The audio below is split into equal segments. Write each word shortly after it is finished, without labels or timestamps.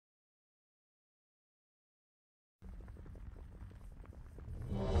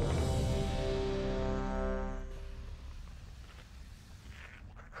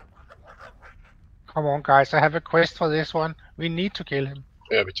Come on, guys, I have a quest for this one. We need to kill him.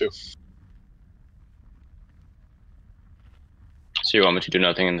 Yeah, me too. So you want me to do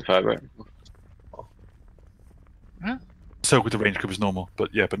nothing in the fight, right? Hmm? So with the range group is normal,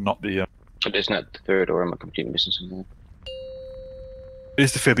 but yeah, but not the. But it's not the third, or am I completely missing something? It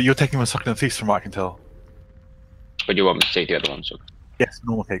is the third, but you're taking one succulent feast from what I can tell. But you want me to take the other one, so. Yes,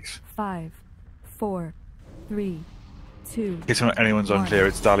 normal cakes. 5, 4, 3, 2. In case anyone's unclear,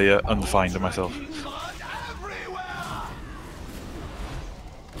 it's Dahlia, Undefined, and myself.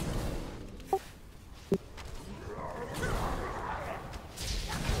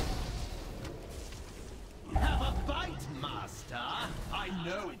 Have a bite, Master. I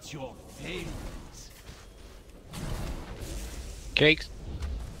know it's your favorite. Cakes.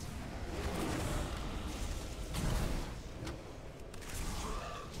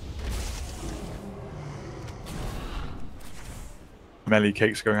 Melee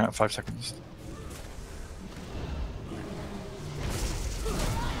cakes going out in 5 seconds.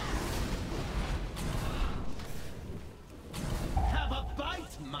 Have a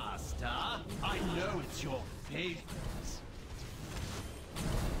bite, Master. I know it's your favorite.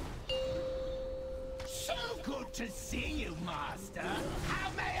 So good to see you, Master. How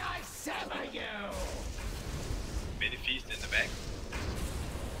may I sever you? Many feast in the back.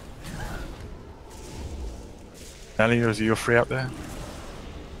 Melee, is you free out there?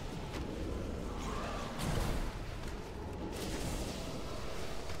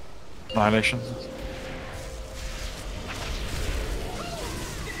 Annihilation.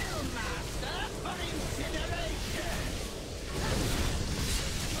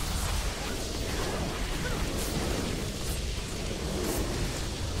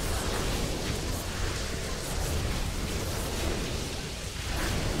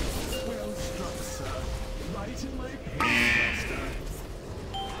 Well struck, sir. Right in my pain, Master.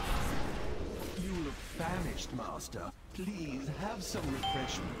 You look famished, Master. Please have some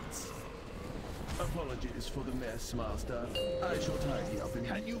refreshments. Apologies for the mess, Master. I shall tidy up in...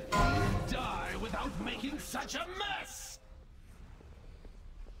 Can you die without making such a mess?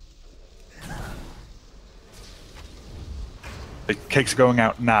 The cakes are going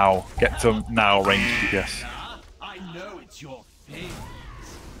out now. Get them now, range DPS. I know it's your favorite.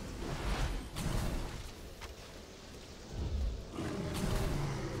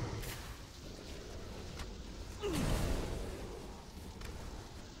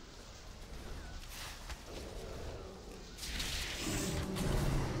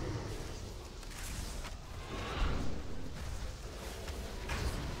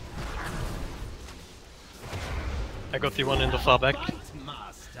 I got the one in the far back. Right,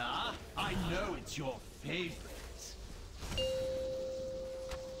 Master. I know it's your favorite.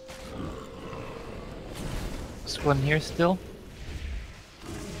 There's one here still.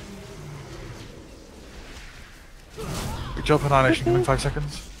 Good job, Annihilation, coming 5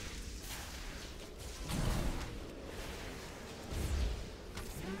 seconds.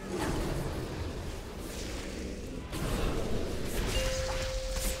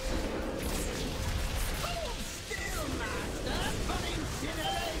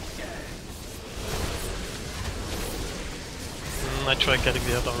 I tried getting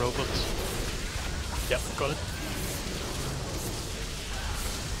the other robot. Yeah, got it.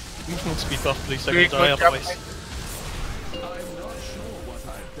 Movement speed buff, please. I Really can die good job, otherwise. I'm not sure what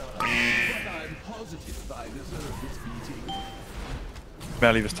I've done, but I'm positive I deserve this beating.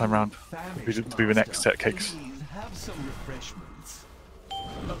 Melee this time round. Famished, To be the next Master. set cakes. Please have some refreshments.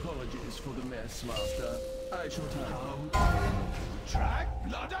 Apologies for the mess, Master. I shall tell. Track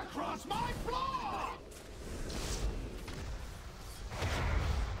blood across my floor!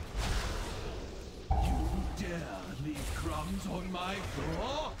 You dare leave crumbs on my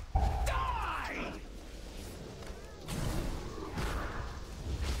floor? Die!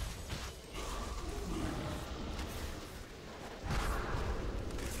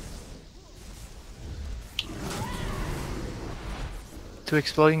 Two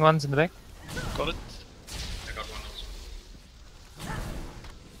exploding ones in the back. Got it. I got one also.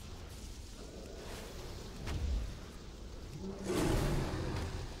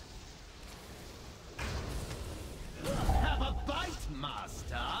 Have a bite,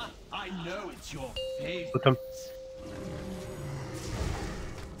 Master. I know it's your favorite. Put them.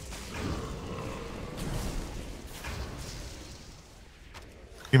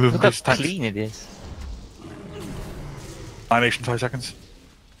 You move Look how these tanks. clean it is. Annihilation 5 seconds.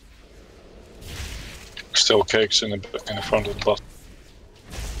 Still cakes in the front of the bus.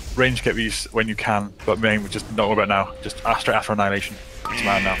 Range get these when you can, but main just don't worry about now. Just straight after Annihilation. It's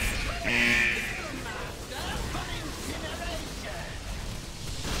man now.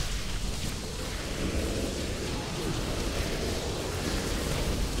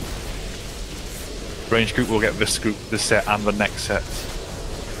 Range group will get this group, this set, and the next set.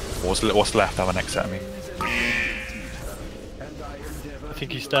 What's left of the next set, I mean. I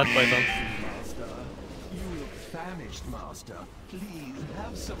think he's dead by then. Master, you look famished, Master. Please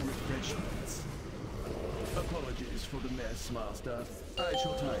have some refreshments. Apologies for the mess, Master. I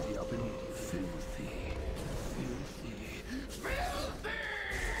shall tidy up in filthy, filthy, filthy.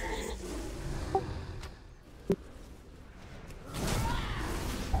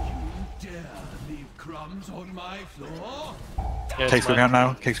 You dare leave crumbs on my floor? Yeah, Cake's going out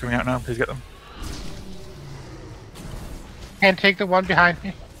now. Cake's going out now. Please get them. Can't take the one behind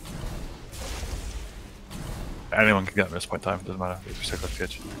me. Anyone can get them at this point in time. It doesn't matter. It's just like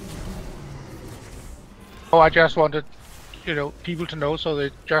pitch. Oh, I just wanted, you know, people to know so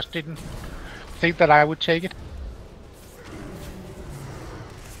they just didn't think that I would take it.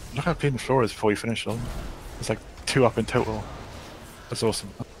 Look how clean the floor is before you finish it. It's like 2 up in total. That's awesome.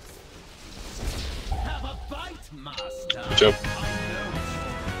 Have a bite, Master. Good job.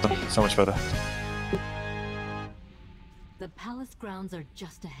 So much better. The palace grounds are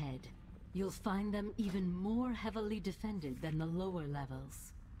just ahead. You'll find them even more heavily defended than the lower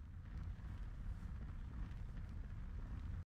levels.